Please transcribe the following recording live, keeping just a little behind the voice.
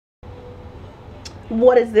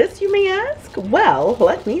What is this, you may ask? Well,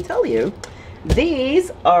 let me tell you. These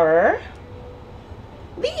are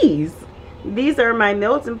my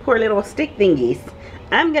Mills and Pour little stick thingies.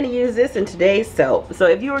 I'm gonna use this in today's soap. So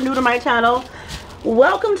if you are new to my channel,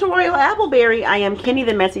 welcome to Royal Appleberry. I am Kenny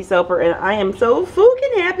the Messy Soaper, and I am so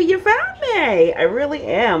fucking happy you found me. I really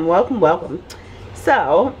am. Welcome, welcome.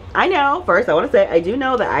 So I know, first I want to say, I do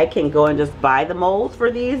know that I can go and just buy the molds for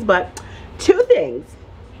these, but two things: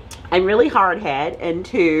 I'm really hard head, and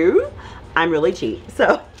two, I'm really cheap.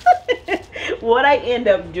 So what I end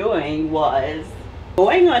up doing was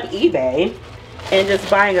going on eBay and just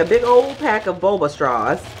buying a big old pack of boba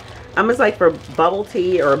straws. I'm just like for bubble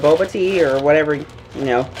tea or boba tea or whatever, you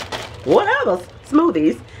know, whatever,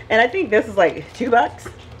 smoothies. And I think this is like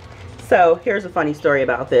 $2. So here's a funny story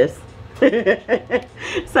about this.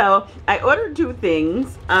 So I ordered two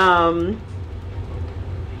things. I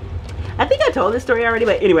think I told this story already,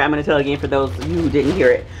 but anyway, I'm going to tell it again for those of you who didn't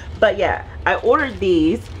hear it. But yeah, I ordered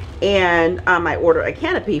these, and I ordered a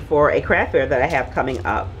canopy for a craft fair that I have coming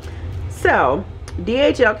up. So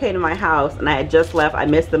DHL came to my house, and I had just left. I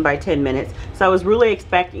missed them by 10 minutes, so I was really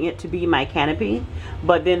expecting it to be my canopy,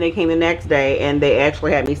 but then they came the next day and they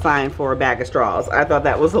actually had me sign for a bag of straws. I thought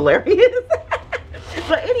that was hilarious.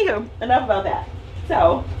 But anywho, enough about that.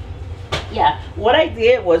 So yeah, what I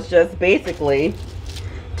did was just basically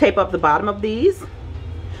tape up the bottom of these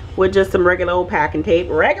with just some regular old packing tape,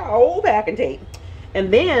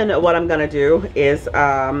 and then what I'm gonna do is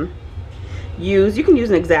you can use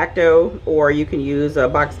an X-Acto, or you can use a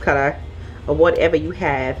box cutter, or whatever you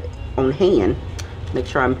have on hand. Make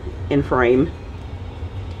sure I'm in frame,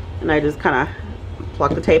 and I just kind of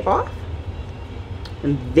pluck the tape off,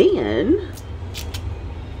 and then,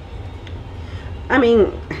 I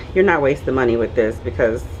mean, you're not wasting money with this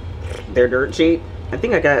because they're dirt cheap. I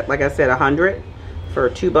think I got, like I said, 100 for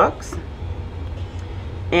 $2.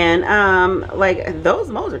 And like, those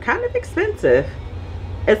molds are kind of expensive.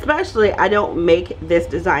 Especially, I don't make this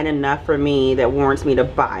design enough for me that warrants me to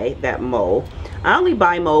buy that mold. I only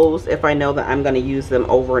buy molds if I know that I'm going to use them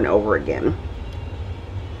over and over again.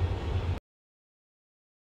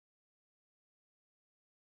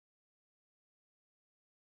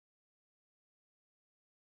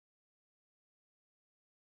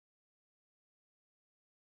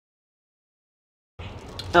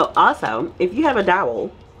 Oh, also, if you have a dowel,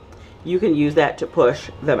 you can use that to push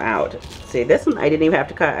them out. See, this one I didn't even have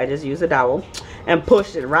to cut. I just used a dowel and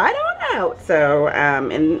pushed it right on out. So,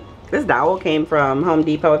 and this dowel came from Home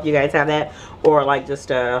Depot, if you guys have that, or like just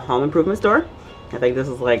a home improvement store. I think this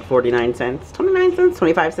is like 49 cents, 29 cents,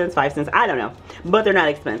 25 cents, 5 cents, I don't know. But they're not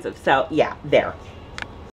expensive. So yeah, there.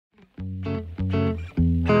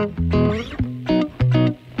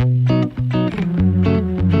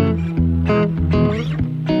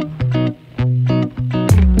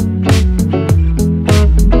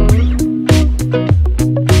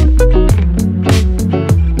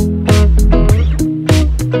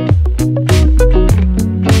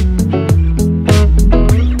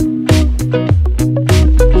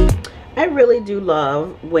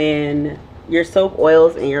 Love when your soap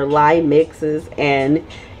oils and your lye mixes and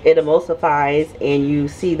it emulsifies and you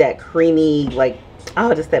see that creamy, like,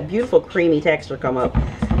 oh, just that beautiful creamy texture come up.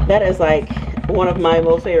 That is like one of my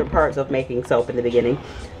most favorite parts of making soap in the beginning.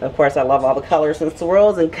 Of course, I love all the colors and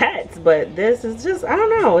swirls and cuts, but this is just, I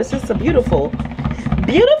don't know, it's just a beautiful,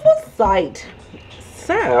 beautiful sight.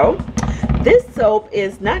 So this soap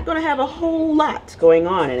is not going to have a whole lot going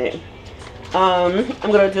on in it. I'm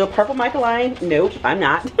going to do a purple mica line. Nope, I'm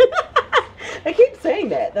not. I keep saying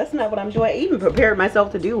that. That's not what I'm doing. I even prepared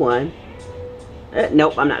myself to do one.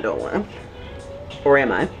 Nope, I'm not doing one. Or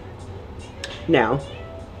am I? No.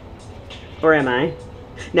 Or am I?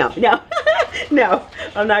 No, no. No,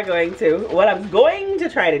 I'm not going to. What I'm going to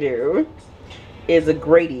try to do is a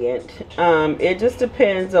gradient. It just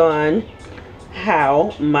depends on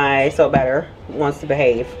how my soap batter wants to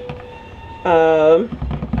behave.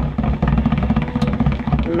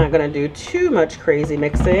 I'm not going to do too much crazy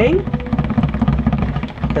mixing,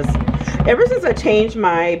 because ever since I changed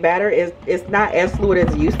my batter, it's not as fluid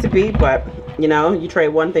as it used to be, but you know, you trade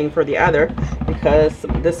one thing for the other, because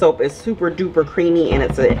this soap is super duper creamy and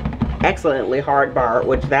it's an excellently hard bar,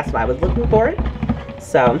 which that's what I was looking for.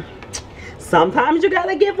 So sometimes you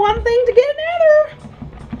gotta give one thing to get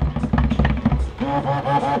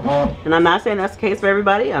another. And I'm not saying that's the case for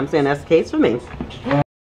everybody, I'm saying that's the case for me.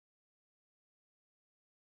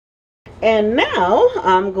 And now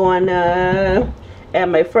I'm going to add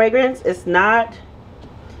my fragrance. It's not,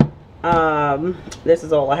 this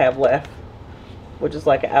is all I have left, which is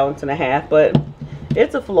like 1.5 ounces, but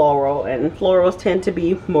it's a floral, and florals tend to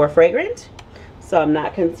be more fragrant. So I'm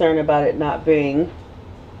not concerned about it not being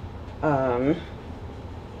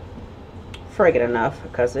fragrant enough,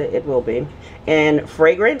 because it will be. And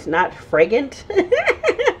fragrant, not fragrant.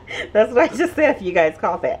 That's what I just said, if you guys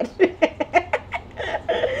caught that.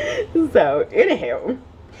 So anyhow,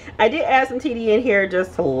 I did add some TD in here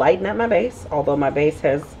just to lighten up my base, although my base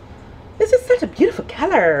has, this is such a beautiful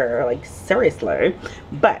color, like seriously,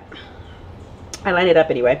 but I line it up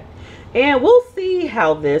anyway, and we'll see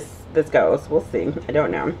how this goes. We'll see. I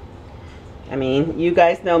don't know. I mean, you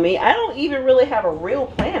guys know me. I don't even really have a real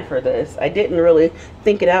plan for this. I didn't really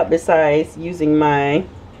think it out besides using my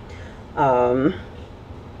my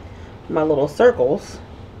little circles.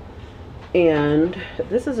 And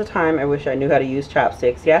this is a time I wish I knew how to use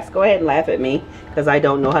chopsticks. Yes, go ahead and laugh at me, because I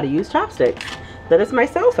don't know how to use chopsticks. That is my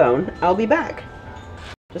cell phone. I'll be back.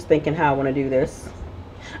 Just thinking how I want to do this.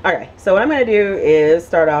 Alright, so what I'm going to do is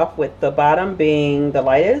start off with the bottom being the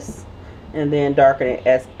lightest, and then darken it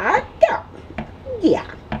as I go. Yeah.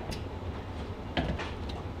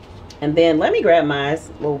 And then let me grab my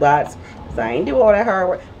little dots, because I ain't do all that hard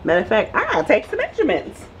work. Matter of fact, I'll take some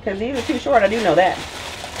measurements, because these are too short. I do know that.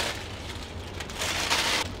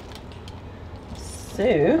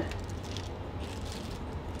 So,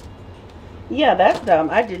 yeah, that's dumb.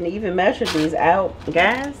 I didn't even measure these out,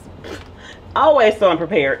 guys. Always so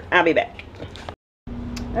unprepared. I'll be back.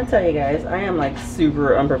 I tell you guys, I am like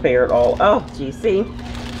super unprepared oh, gee, see?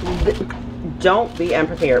 Don't be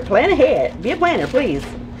unprepared. Plan ahead. Be a planner, please.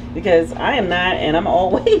 Because I am not, and I'm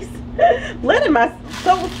always letting my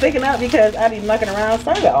soul sticking up because I be mucking around.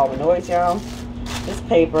 Sorry about all the noise, y'all. This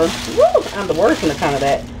paper. Woo! I'm the worst in the kind of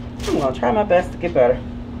that. I'm going to try my best to get better.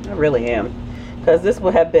 I really am. Because this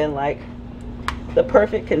would have been like the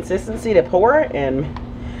perfect consistency to pour, and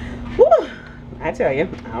whew, I tell you,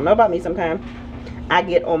 I don't know about me sometimes. I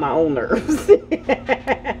get on my own nerves.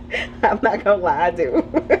 I'm not going to lie, I do.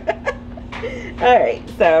 Alright,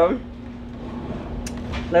 so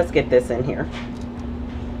let's get this in here.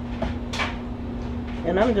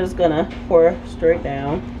 And I'm just going to pour straight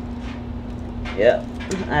down. Yep.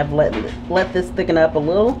 I've let this thicken up a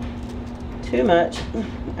little too much.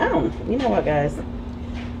 You know what, guys?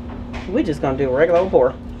 We're just gonna do a regular old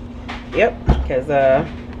pour. Yep, because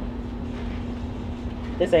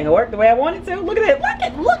this ain't gonna work the way I want it to. Look at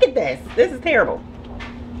it. Look at this. This is terrible.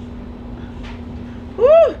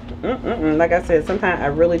 Woo! Like I said, sometimes I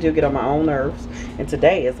really do get on my own nerves, and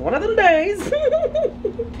today is one of them days.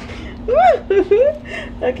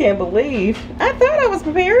 I can't believe. I thought I was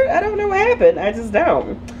prepared. I don't know what happened. I just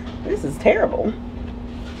don't. This is terrible.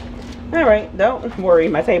 Alright, don't worry.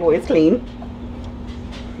 My table is clean.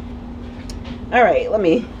 Alright, let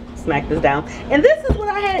me smack this down. And this is what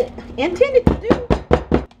I had intended to do.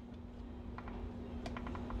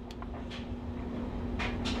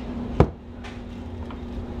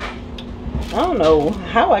 I don't know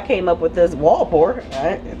how I came up with this wall pour.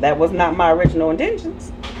 That was not my original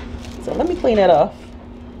intentions. So let me clean that off.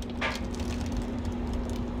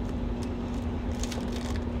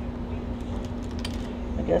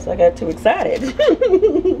 I guess I got too excited.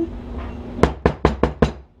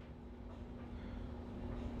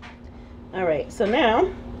 Alright, so now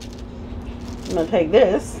I'm going to take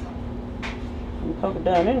this and poke it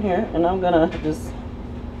down in here, and I'm going to just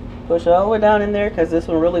push it all the way down in there, because this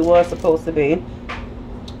one really was supposed to be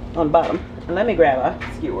on the bottom. And let me grab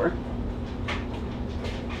a skewer.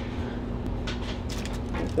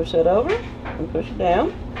 Push it over and push it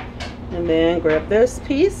down, and then grab this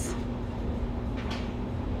piece.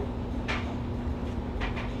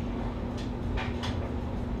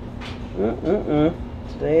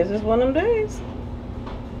 Today is just one of them days.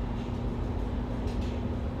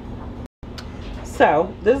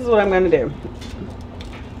 So this is what I'm going to do.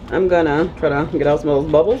 I'm going to try to get out some of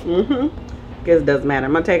those bubbles. Because it doesn't matter.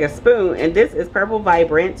 I'm going to take a spoon, and this is Purple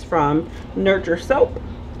Vibrance from Nurture Soap.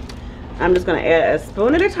 I'm just going to add a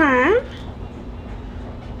spoon at a time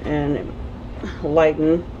and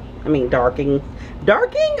darken.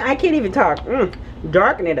 I can't even talk.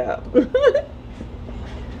 Darken it up.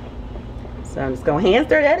 So I'm just going to hand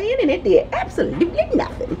stir that in, and it did absolutely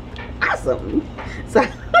nothing. Awesome. So,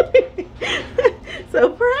 so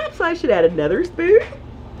perhaps I should add another spoon.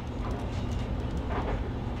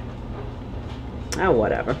 Oh,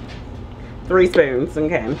 whatever. 3 spoons,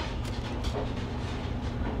 okay.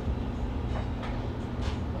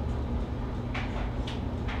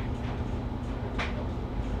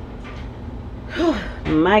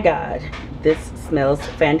 My God, this smells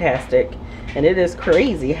fantastic. And it is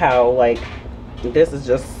crazy how, like, this is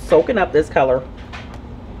just soaking up this color.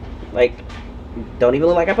 Like, don't even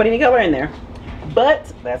look like I put any color in there.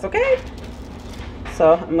 But that's okay.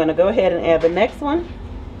 So I'm gonna go ahead and add the next one.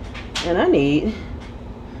 And I need,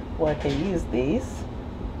 well, I can use these.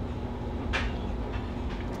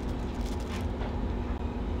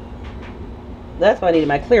 That's why I needed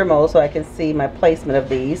my clear mold, so I can see my placement of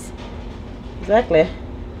these. Exactly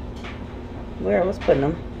where I was putting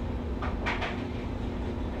them.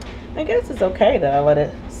 I guess it's okay that I let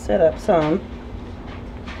it set up some,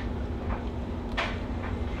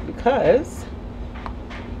 because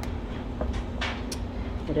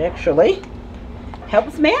it actually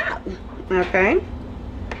helps me out. Okay,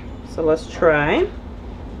 so let's try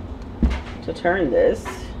to turn this.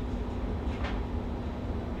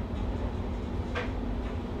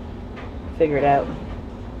 Figure it out.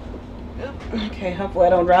 Okay, hopefully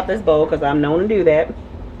I don't drop this bowl, because I'm known to do that.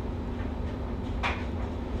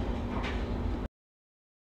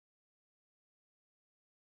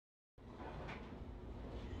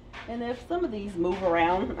 And if some of these move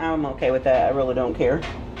around, I'm okay with that. I really don't care.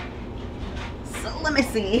 So let me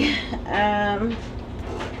see. Where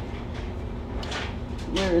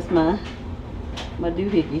is my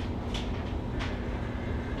doohickey?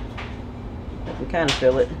 I can kind of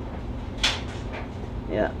feel it.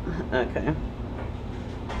 Yeah, okay.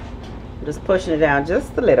 I'm just pushing it down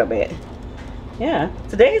just a little bit. Yeah,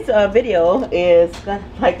 today's video is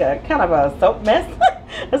like a kind of a soap mess,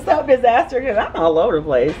 a soap disaster, because I'm all over the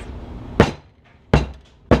place.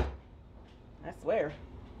 I swear.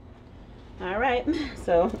 All right,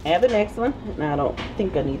 so add the next one. Now I don't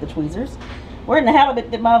think I need the tweezers. Where in the hell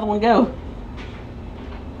did my other one go?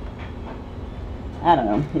 I don't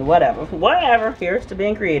know. Whatever. Whatever. Here's to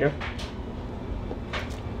being creative.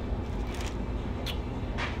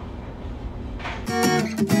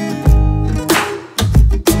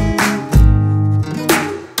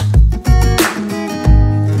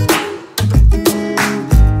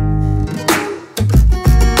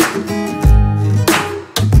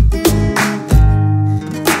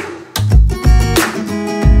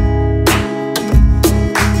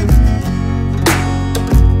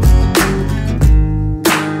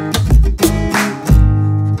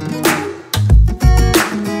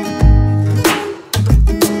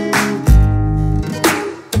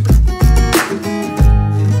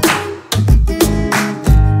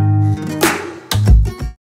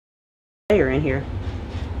 In here,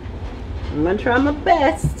 I'm gonna try my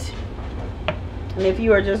best. And if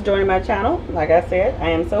you are just joining my channel, like I said, I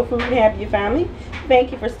am so food and happy you found me.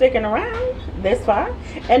 Thank you for sticking around this far,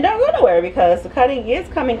 and don't go nowhere, because the cutting is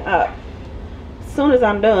coming up as soon as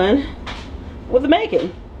I'm done with the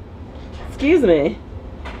making. Excuse me.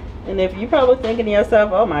 And if you're probably thinking to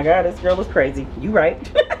yourself, oh my god, this girl is crazy, you right.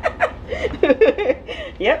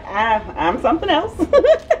 Yep, I'm something else.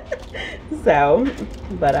 So,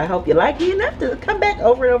 but I hope you like me enough to come back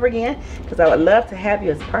over and over again, because I would love to have you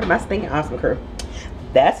as part of my stinking awesome crew.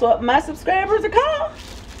 That's what my subscribers are called,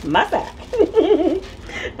 my sack.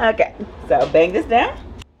 Okay, so bang this down.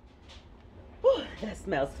 Whew, that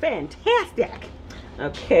smells fantastic.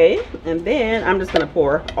 Okay, and then I'm just gonna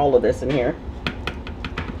pour all of this in here.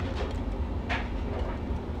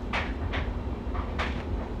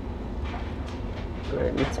 Go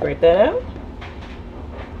ahead and scrape that out.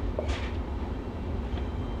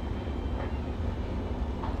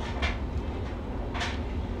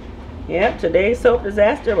 Yep, today's soap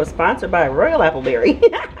disaster was sponsored by Royal Appleberry.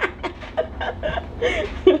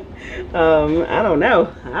 I don't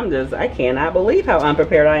know. I cannot believe how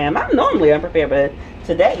unprepared I am. I'm normally unprepared, but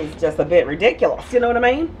today is just a bit ridiculous. You know what I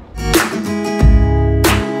mean?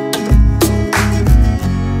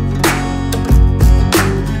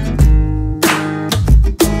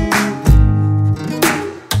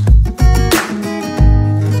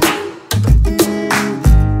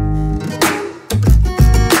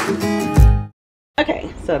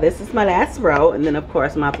 Okay, so this is my last row, and then of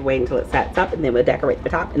course I'm gonna have to wait until it sets up, and then we'll decorate the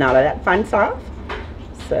top and all of that fun stuff.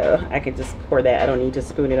 So I can just pour that. I don't need to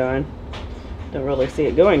spoon it on. Don't really see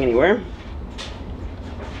it going anywhere.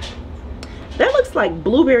 That looks like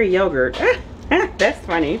blueberry yogurt. That's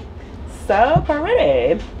funny. So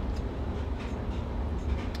pretty.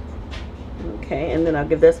 Okay, and then I'll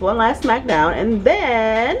give this one last smack down, and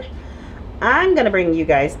then I'm gonna bring you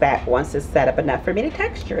guys back once it's set up enough for me to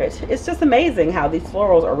texture it. It's just amazing how these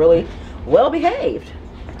florals are really well behaved.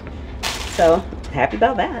 So happy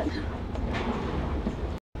about that.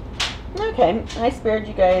 Okay, I spared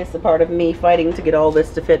you guys the part of me fighting to get all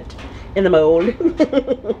this to fit in the mold.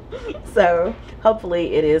 So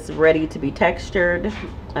hopefully it is ready to be textured.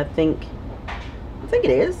 I think it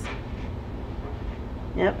is.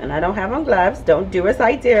 Yep, and I don't have on gloves. Don't do as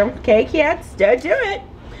I do. Okay, cats, don't do it.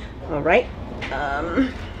 All right.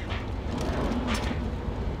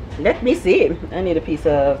 Let me see. I need a piece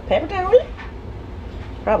of paper towel.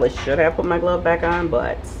 Probably should have put my glove back on,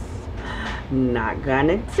 but not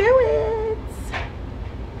gonna do it.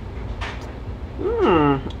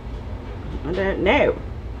 I don't know.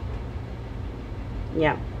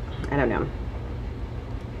 Yeah, I don't know.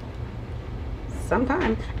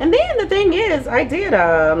 Sometime. And then the thing is, I did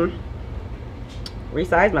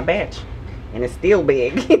resize my batch, and it's still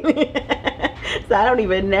big. So I don't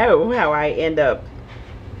even know how I end up,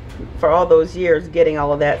 for all those years, getting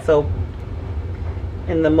all of that soap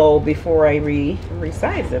in the mold before I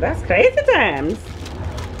resize it. That's crazy times.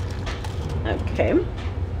 Okay.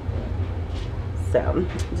 So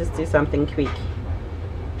just do something quick.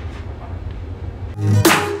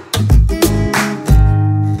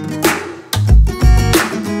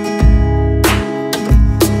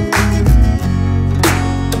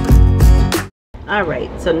 All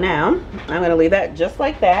right, so now I'm going to leave that just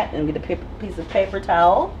like that and get a piece of paper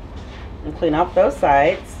towel and clean off those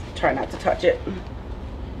sides. Try not to touch it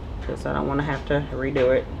because I don't want to have to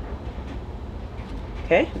redo it.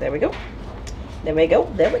 Okay, there we go. There we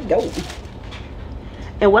go. There we go.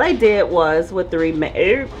 And what I did was, with the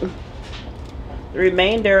remainder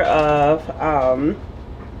of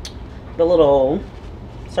the little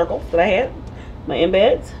circles that I had, my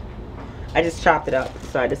embeds, I just chopped it up.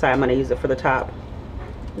 So I decided I'm going to use it for the top.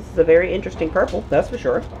 This is a very interesting purple, that's for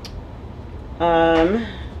sure. I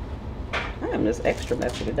am just extra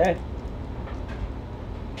messy today.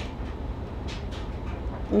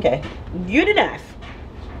 Okay, good enough.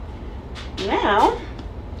 Now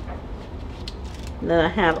that I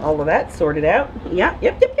have all of that sorted out. Yep.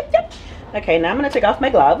 Okay, now I'm going to take off my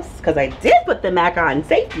gloves because I did put them back on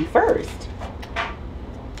safety first.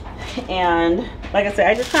 And like I said,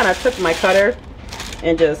 I just kind of took my cutter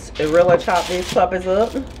and just really chop these puppies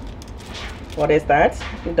up. What is that?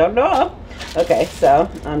 Don't know. Okay, so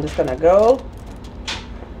I'm just gonna go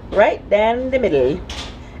right down the middle.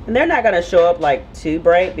 And they're not gonna show up like too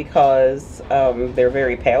bright because they're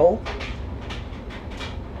very pale.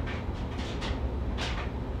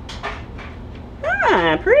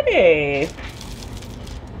 Ah, pretty.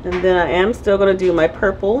 And then I am still gonna do my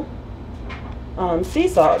purple sea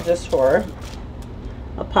salt just for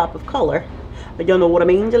a pop of color. You know what I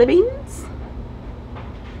mean, jelly beans?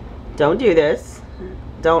 Don't do this.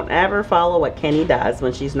 Don't ever follow what Kenny does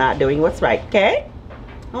when she's not doing what's right, okay?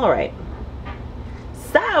 Alright.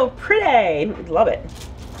 So pretty. Love it.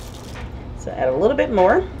 So add a little bit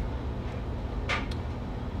more.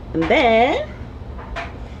 And then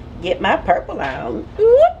get my purple on.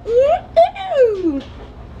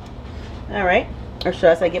 Alright. Or should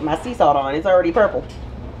I say get my sea salt on? It's already purple.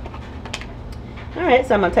 Alright,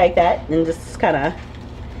 so I'm going to take that and just kind of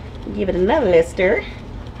give it another stir.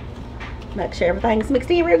 Make sure everything's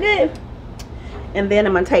mixed in real good. And then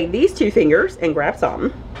I'm going to take these two fingers and grab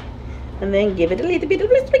some. And then give it a little bit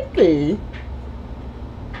of a sprinkle.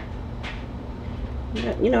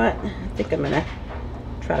 You know what? I think I'm going to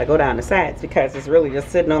try to go down the sides because it's really just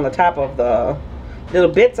sitting on the top of the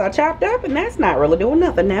little bits I chopped up. And that's not really doing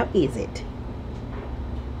nothing now, is it?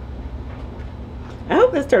 I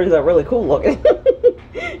hope this turns out really cool looking.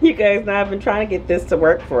 You guys know I've been trying to get this to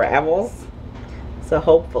work for hours. So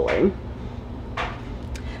hopefully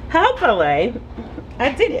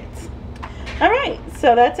I did it. Alright,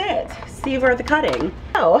 so that's it. See you for the cutting.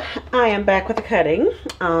 So I am back with the cutting.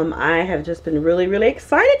 I have just been really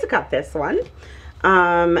excited to cut this one.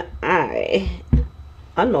 I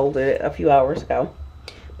unmolded it a few hours ago,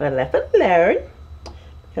 but I left it alone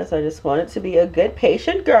because I just wanted to be a good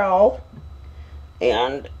patient girl.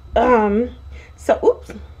 And so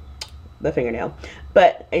oops, the fingernail.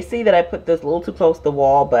 But I see that I put this a little too close to the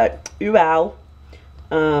wall, but wow,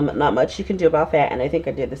 not much you can do about that. And I think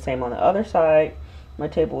I did the same on the other side. My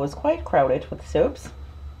table was quite crowded with soaps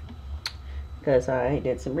because I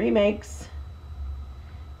did some remakes,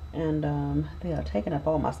 and they are taking up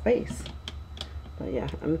all my space. But yeah,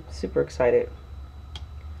 I'm super excited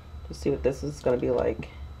to see what this is going to be like.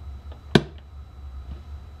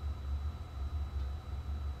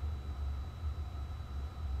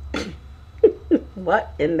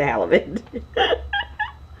 What in the hell of it?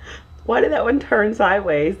 Why did that one turn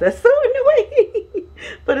sideways? That's so annoying.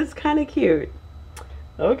 But it's kind of cute.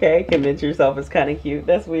 Okay, convince yourself it's kind of cute.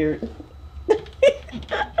 That's weird.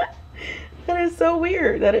 That is so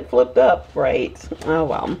weird that it flipped up right. Oh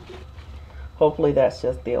well. Hopefully that's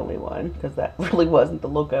just the only one, because that really wasn't the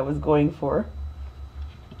look I was going for.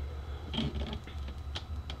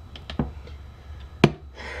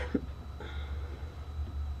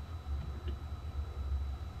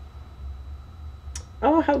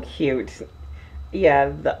 Oh, how cute.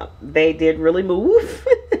 Yeah, they did really move.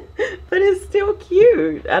 but it's still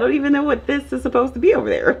cute. I don't even know what this is supposed to be over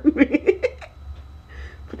there. But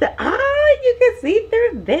you can see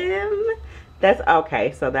through them. That's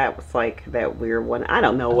okay. So that was like that weird one. I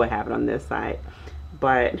don't know what happened on this side,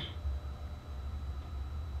 but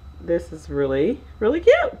this is really, really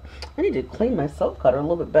cute. I need to clean my soap cutter a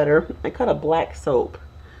little bit better. I cut a black soap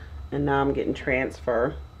and now I'm getting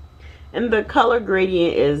transfer. And the color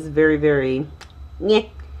gradient is very, very, yeah.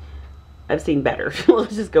 I've seen better.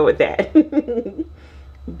 Let's just go with that.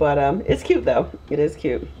 But it's cute though. It is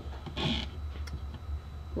cute.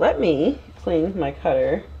 Let me clean my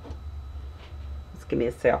cutter. Just give me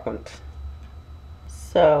a second.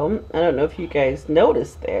 So I don't know if you guys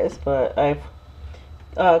noticed this, but I've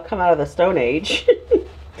come out of the Stone Age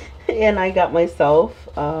and I got myself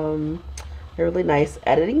a really nice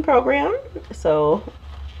editing program. So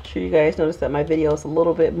I'm sure you guys noticed that my video is a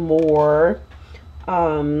little bit more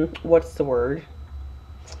what's the word,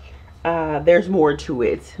 there's more to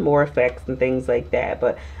it, more effects and things like that,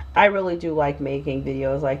 but I really do like making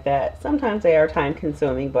videos like that. Sometimes they are time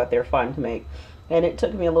consuming, but they're fun to make. And it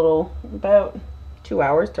took me about 2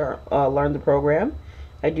 hours to learn the program.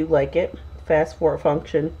 I do like it. Fast forward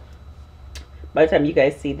function. By the time you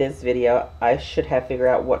guys see this video, I should have figured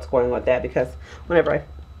out what's going on with that, because whenever I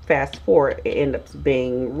fast forward, it ends up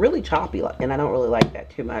being really choppy, and I don't really like that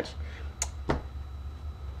too much.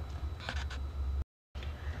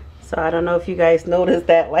 So I don't know if you guys noticed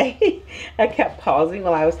that, like, I kept pausing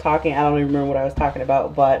while I was talking. I don't even remember what I was talking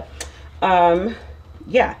about, but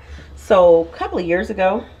yeah. So a couple of years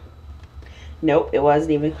ago, nope, it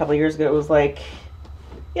wasn't even a couple of years ago. It was like,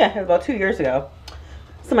 yeah, it was about 2 years ago.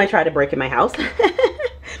 Somebody tried to break in my house.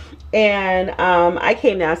 And I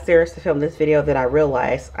came downstairs to film this video. Then I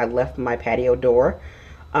realized I left my patio door,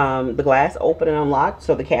 the glass open and unlocked,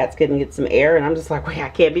 so the cats couldn't get some air. And I'm just like, wait, I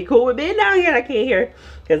can't be cool with being down here and I can't hear,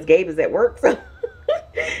 because Gabe is at work. So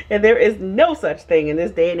and there is no such thing in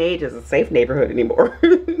this day and age as a safe neighborhood anymore.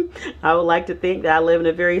 I would like to think that I live in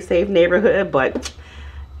a very safe neighborhood, but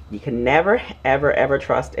you can never, ever, ever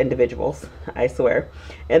trust individuals, I swear.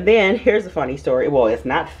 And then here's a funny story. Well, it's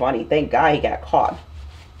not funny. Thank God he got caught.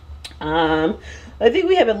 I think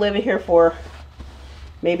we have been living here for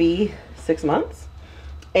maybe 6 months.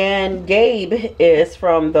 And Gabe is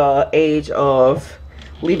from the age of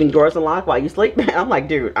leaving doors unlocked while you sleep. I'm like,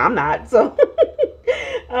 dude, I'm not. So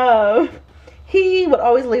he would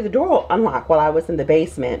always leave the door unlocked while I was in the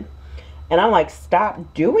basement. And I'm like,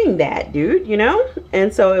 stop doing that, dude, you know?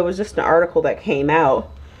 And so it was just an article that came out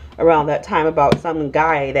around that time about some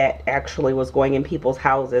guy that actually was going in people's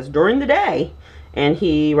houses during the day. And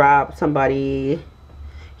he robbed somebody.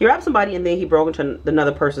 He robbed somebody and then he broke into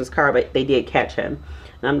another person's car, but they did catch him.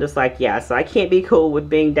 And I'm just like, yeah, so I can't be cool with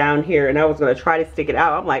being down here. And I was going to try to stick it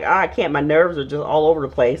out. I'm like, I can't. My nerves are just all over the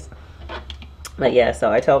place. But yeah, so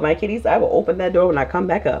I told my kitties I will open that door when I come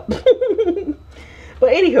back up.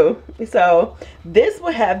 But anywho, so this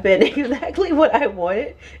would have been exactly what I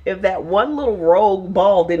wanted if that one little rogue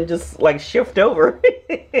ball didn't just like shift over.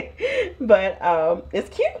 But it's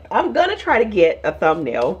cute. I'm gonna try to get a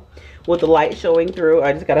thumbnail with the light showing through.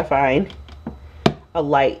 I just gotta find a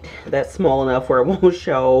light that's small enough where it won't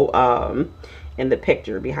show in the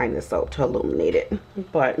picture behind the soap to illuminate it.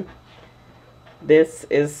 But this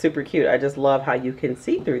is super cute. I just love how you can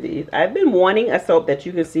see through these. I've been wanting a soap that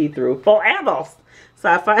you can see through forever. So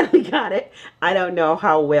I finally got it. I don't know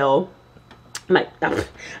how well. I'm like,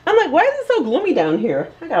 why is it so gloomy down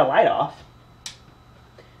here? I got a light off.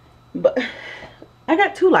 But I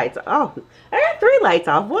got 2 lights. Oh, I got 3 lights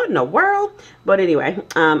off. What in the world? But anyway,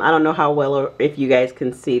 I don't know how well or if you guys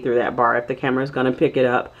can see through that bar, if the camera's going to pick it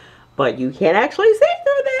up. But you can actually see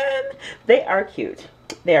through them. They are cute.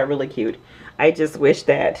 They are really cute. I just wish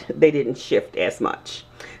that they didn't shift as much.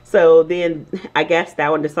 So then I guess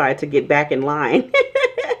that one decided to get back in line.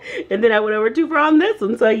 And then I went over too far on this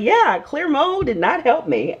one. So yeah, clear mode did not help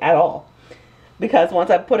me at all. Because once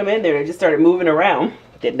I put them in there, they just started moving around.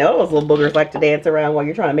 Didn't know those little boogers like to dance around while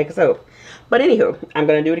you're trying to make a soap. But anywho, I'm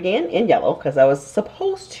going to do it again in yellow, because I was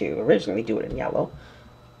supposed to originally do it in yellow.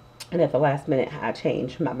 And at the last minute, I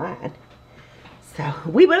changed my mind. So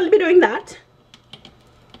we will be doing that.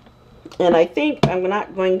 And I think I'm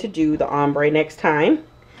not going to do the ombre next time.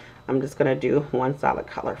 I'm just going to do one solid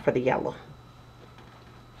color for the yellow.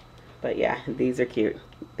 But yeah, these are cute.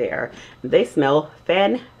 They smell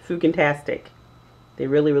fan-fucking-tastic. They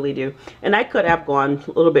really, really do. And I could have gone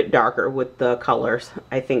a little bit darker with the colors.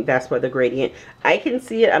 I think that's where the gradient. I can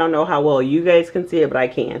see it. I don't know how well you guys can see it, but I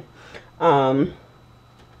can.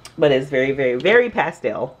 But it's very, very, very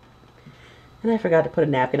pastel. And I forgot to put a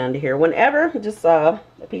napkin under here. Whenever, just a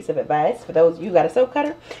piece of advice for those of you who got a soap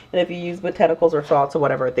cutter, and if you use botanicals or salts or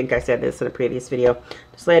whatever, I think I said this in a previous video,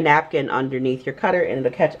 just lay a napkin underneath your cutter and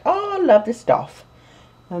it'll catch all of the stuff.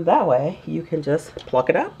 And that way you can just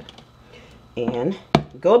pluck it up and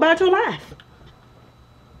go about your life.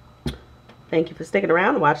 Thank you for sticking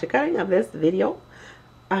around and watching the cutting of this video.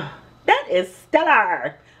 Oh, that is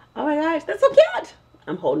stellar. Oh my gosh, that's so cute.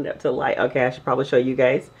 I'm holding it up to the light. Okay, I should probably show you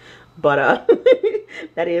guys. But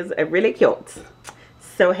that is really cute.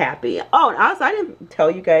 So happy. Oh, and also I didn't tell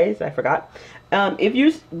you guys, I forgot. If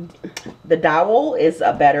you, the dowel is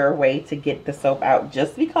a better way to get the soap out,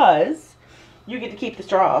 just because you get to keep the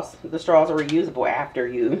straws. The straws are reusable after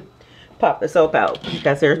you pop the soap out,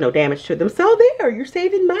 because there's no damage to them. So there, you're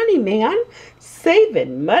saving money, man.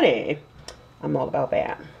 Saving money. I'm all about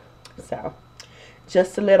that. So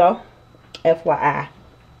just a little FYI.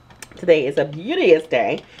 Today is a beauteous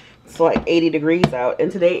day. It's like 80 degrees out, and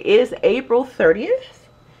today is April 30th,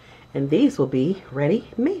 and these will be ready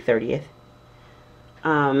May 30th.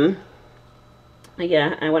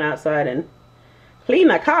 Yeah, I went outside and cleaned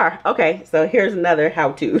my car. Okay, so here's another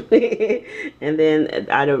how-to. And then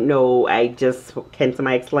I don't know, can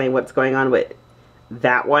somebody explain what's going on with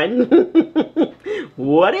that one?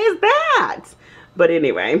 What is that? But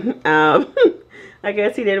anyway, I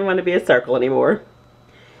guess he didn't want to be a circle anymore.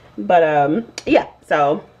 But yeah,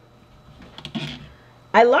 so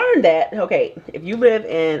I learned that, okay, if you live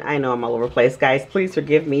in, I know I'm all over the place, guys. Please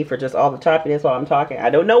forgive me for just all the choppiness while I'm talking. I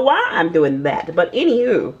don't know why I'm doing that. But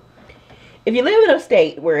anywho, if you live in a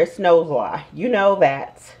state where it snows a lot, you know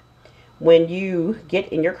that when you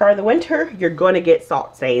get in your car in the winter, you're going to get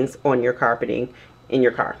salt stains on your carpeting in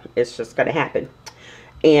your car. It's just going to happen.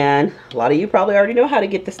 And a lot of you probably already know how to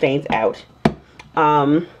get the stains out.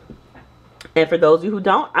 And for those of you who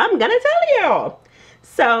don't, I'm going to tell you.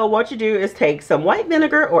 So what you do is take some white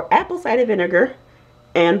vinegar or apple cider vinegar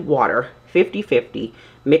and water, 50-50.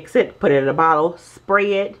 Mix it, put it in a bottle,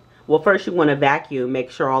 spray it. Well, first you want to vacuum,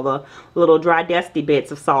 make sure all the little dry dusty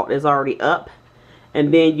bits of salt is already up.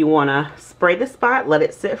 And then you want to spray the spot, let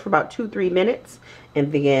it sit for about 2-3 minutes.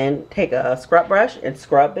 And then take a scrub brush and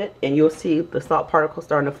scrub it, and you'll see the salt particles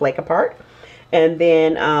starting to flake apart. And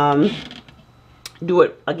then do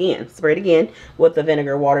it again, spray it again with the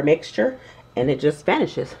vinegar water mixture, and it just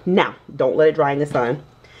vanishes. Now, don't let it dry in the sun,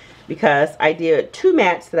 because I did 2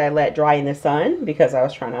 mats that I let dry in the sun because I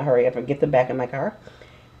was trying to hurry up and get them back in my car.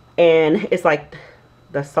 And it's like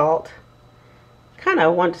the salt kind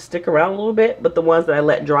of wanted to stick around a little bit, but the ones that I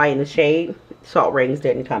let dry in the shade, salt rings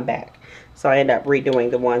didn't come back. So I ended up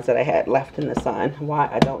redoing the ones that I had left in the sun. Why,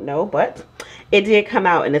 I don't know, but it did come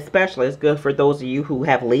out, and especially it's good for those of you who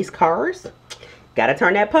have lease cars. Gotta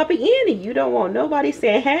turn that puppy in, and you don't want nobody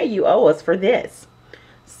saying, hey, you owe us for this.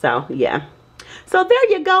 So yeah, so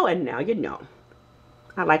there you go. And now you know.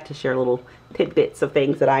 I like to share little tidbits of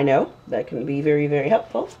things that I know that can be very, very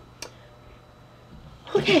helpful.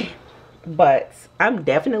 Okay, but I'm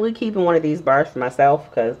definitely keeping one of these bars for myself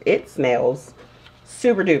because it smells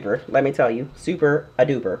super duper. Let me tell you, super a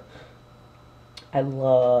duper. I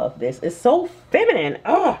love this. It's so feminine.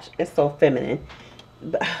 Oh, it's so feminine.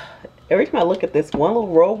 Every time I look at this one little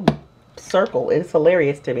rogue circle, it's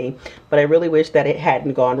hilarious to me. But I really wish that it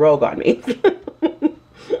hadn't gone rogue on me.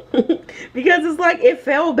 Because it's like it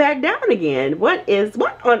fell back down again. What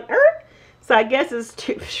on earth? So I guess it's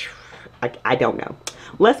too... I don't know.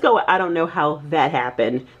 Let's go. I don't know how that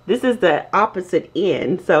happened. This is the opposite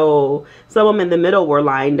end. So some of them in the middle were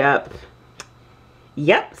lined up.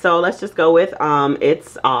 Yep. So let's just go with,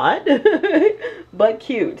 it's odd, but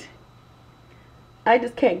cute. I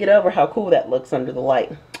just can't get over how cool that looks under the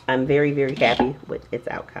light. I'm very, very happy with its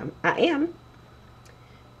outcome. I am.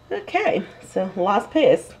 Okay. So last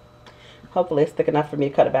piece. Hopefully it's thick enough for me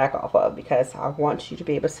to cut it back off of, because I want you to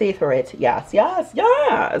be able to see through it. Yes, yes,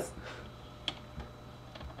 yes.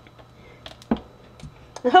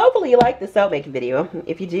 Hopefully you like this soap making video.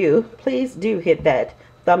 If you do, please do hit that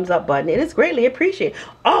thumbs up button. It is greatly appreciated.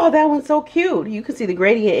 Oh, that one's so cute. You can see the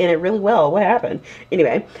gradient in it really well. What happened?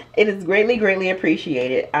 Anyway, it is greatly, greatly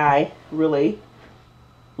appreciated. I really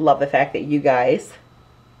love the fact that you guys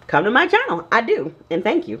come to my channel. I do. And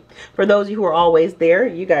thank you. For those of you who are always there,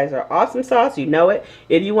 you guys are awesome sauce. You know it.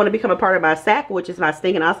 If you want to become a part of my SAC, which is my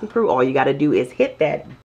Stinging Awesome crew, all you got to do is hit that.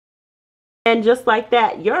 And just like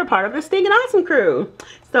that, you're a part of the Stinging Awesome crew.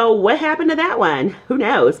 So what happened to that one? Who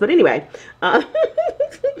knows? But anyway,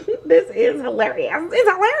 this is hilarious. It's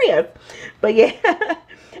hilarious. But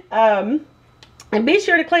yeah, and be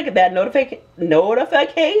sure to click that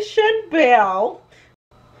notification bell.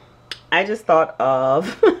 I just thought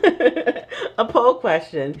of a poll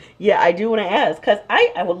question. Yeah, I do want to ask, because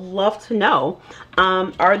I would love to know,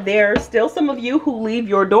 are there still some of you who leave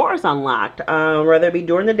your doors unlocked, whether it be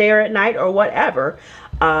during the day or at night or whatever?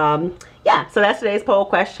 Yeah, so that's today's poll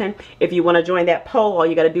question. If you want to join that poll, all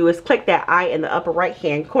you got to do is click that I in the upper right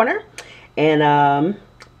hand corner and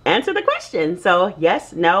answer the question. So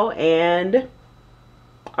yes, no, and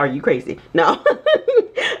are you crazy? No.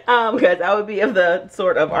 Because I would be of the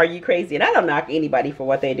sort of, are you crazy? And I don't knock anybody for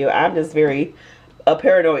what they do. I'm just very a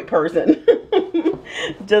paranoid person.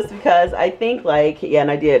 Just because I think, like, yeah,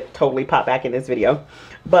 and I did totally pop back in this video,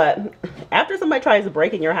 but after somebody tries to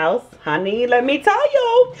break in your house, honey, let me tell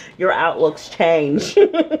you, your outlooks change.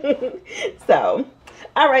 So,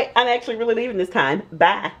 all right, I'm actually really leaving this time.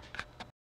 Bye.